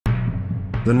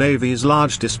The Navy's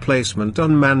large displacement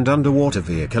unmanned underwater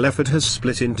vehicle effort has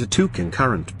split into two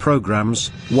concurrent programs,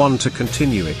 one to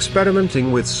continue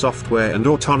experimenting with software and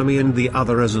autonomy and the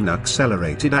other as an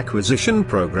accelerated acquisition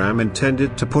program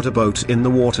intended to put a boat in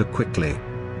the water quickly.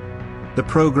 The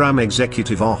Program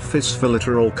Executive Office for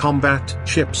Littoral Combat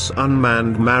Ships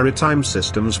Unmanned Maritime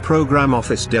Systems Program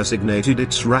Office designated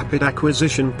its Rapid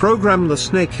Acquisition Program the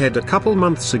Snakehead a couple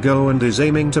months ago and is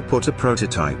aiming to put a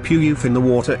prototype UUV in the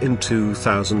water in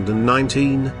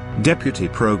 2019, Deputy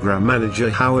Program Manager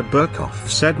Howard Berkof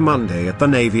said Monday at the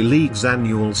Navy League's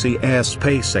annual Sea Air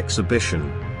Space exhibition.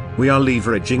 "We are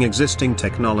leveraging existing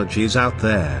technologies out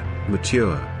there,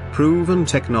 mature, proven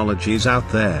technologies out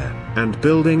there, and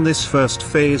building this first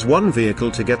Phase 1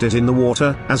 vehicle to get it in the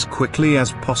water as quickly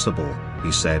as possible,"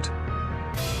 he said.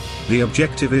 The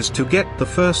objective is to get the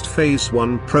first Phase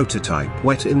 1 prototype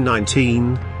wet in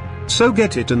 19. So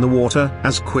get it in the water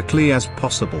as quickly as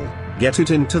possible, get it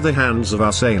into the hands of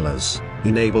our sailors,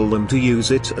 enable them to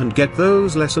use it and get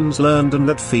those lessons learned and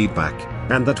that feedback,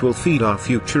 and that will feed our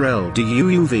future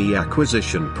LDUUV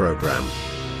acquisition program.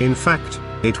 In fact,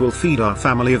 it will feed our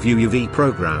family of UUV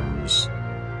programs.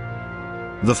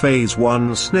 The Phase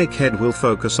 1 Snakehead will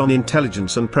focus on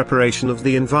intelligence and preparation of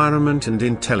the environment and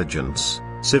intelligence,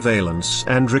 surveillance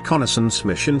and reconnaissance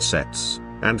mission sets,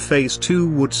 and Phase 2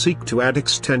 would seek to add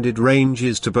extended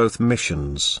ranges to both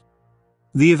missions.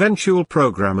 The eventual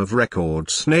program of record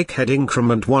Snakehead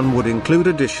Increment 1 would include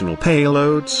additional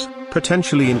payloads,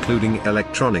 potentially including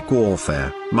electronic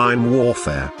warfare, mine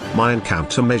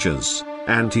countermeasures,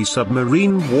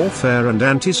 anti-submarine warfare and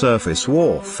anti-surface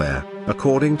warfare,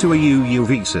 according to a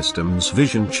UUV systems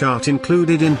vision chart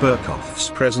included in Berkof's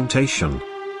presentation.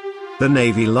 The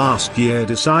Navy last year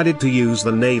decided to use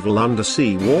the Naval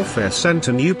Undersea Warfare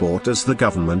Center Newport as the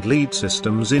government lead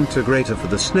systems integrator for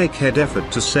the Snakehead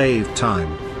effort to save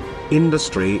time.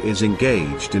 Industry is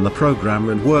engaged in the program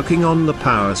and working on the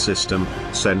power system,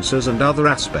 sensors and other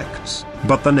aspects,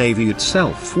 but the Navy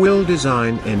itself will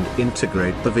design and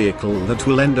integrate the vehicle that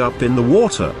will end up in the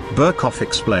water, Berkof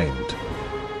explained.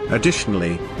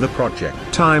 Additionally, the project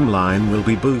timeline will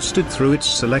be boosted through its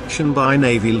selection by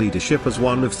Navy leadership as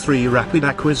one of 3 rapid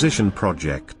acquisition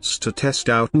projects to test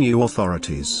out new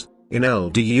authorities. In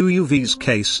LDUUV's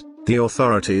case, the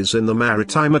authorities in the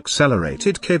Maritime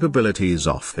Accelerated Capabilities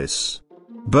Office.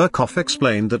 Berkof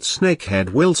explained that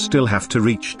Snakehead will still have to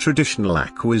reach traditional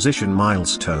acquisition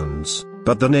milestones,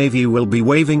 but the Navy will be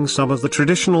waiving some of the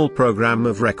traditional program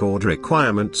of record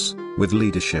requirements, with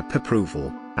leadership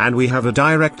approval, and we have a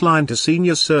direct line to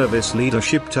senior service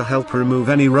leadership to help remove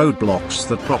any roadblocks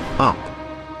that pop up.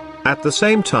 At the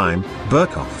same time,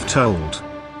 Berkof told,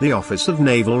 the Office of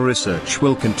Naval Research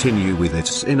will continue with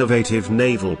its innovative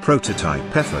naval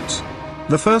prototype efforts.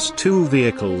 The first 2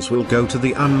 vehicles will go to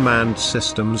the Unmanned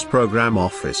Systems Program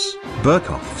Office,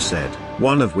 Berkof said,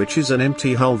 one of which is an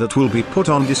empty hull that will be put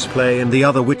on display and the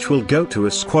other which will go to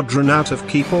a squadron out of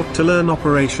Keyport to learn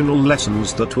operational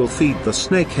lessons that will feed the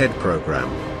Snakehead program.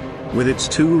 With its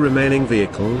 2 remaining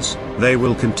vehicles, they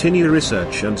will continue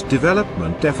research and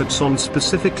development efforts on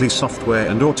specifically software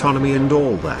and autonomy and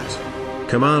all that.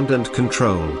 Command and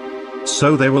control.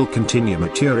 So they will continue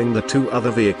maturing the 2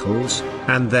 other vehicles,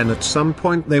 and then at some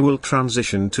point they will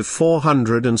transition to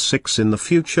 406 in the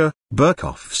future,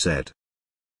 Berkof said.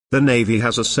 The Navy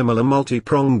has a similar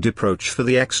multi-pronged approach for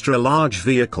the extra-large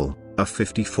vehicle, a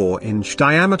 54-inch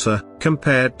diameter,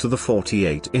 compared to the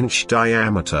 48-inch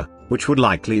diameter, which would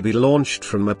likely be launched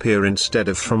from a pier instead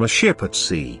of from a ship at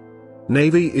sea.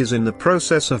 Navy is in the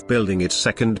process of building its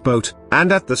second boat,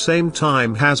 and at the same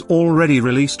time has already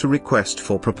released a request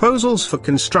for proposals for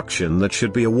construction that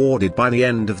should be awarded by the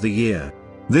end of the year.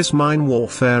 This mine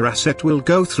warfare asset will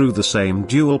go through the same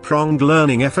dual-pronged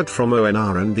learning effort from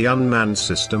ONR and the Unmanned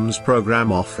Systems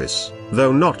Program Office,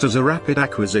 though not as a rapid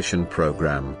acquisition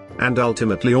program, and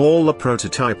ultimately all the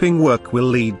prototyping work will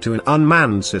lead to an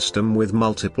unmanned system with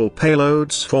multiple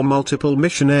payloads for multiple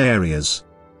mission areas.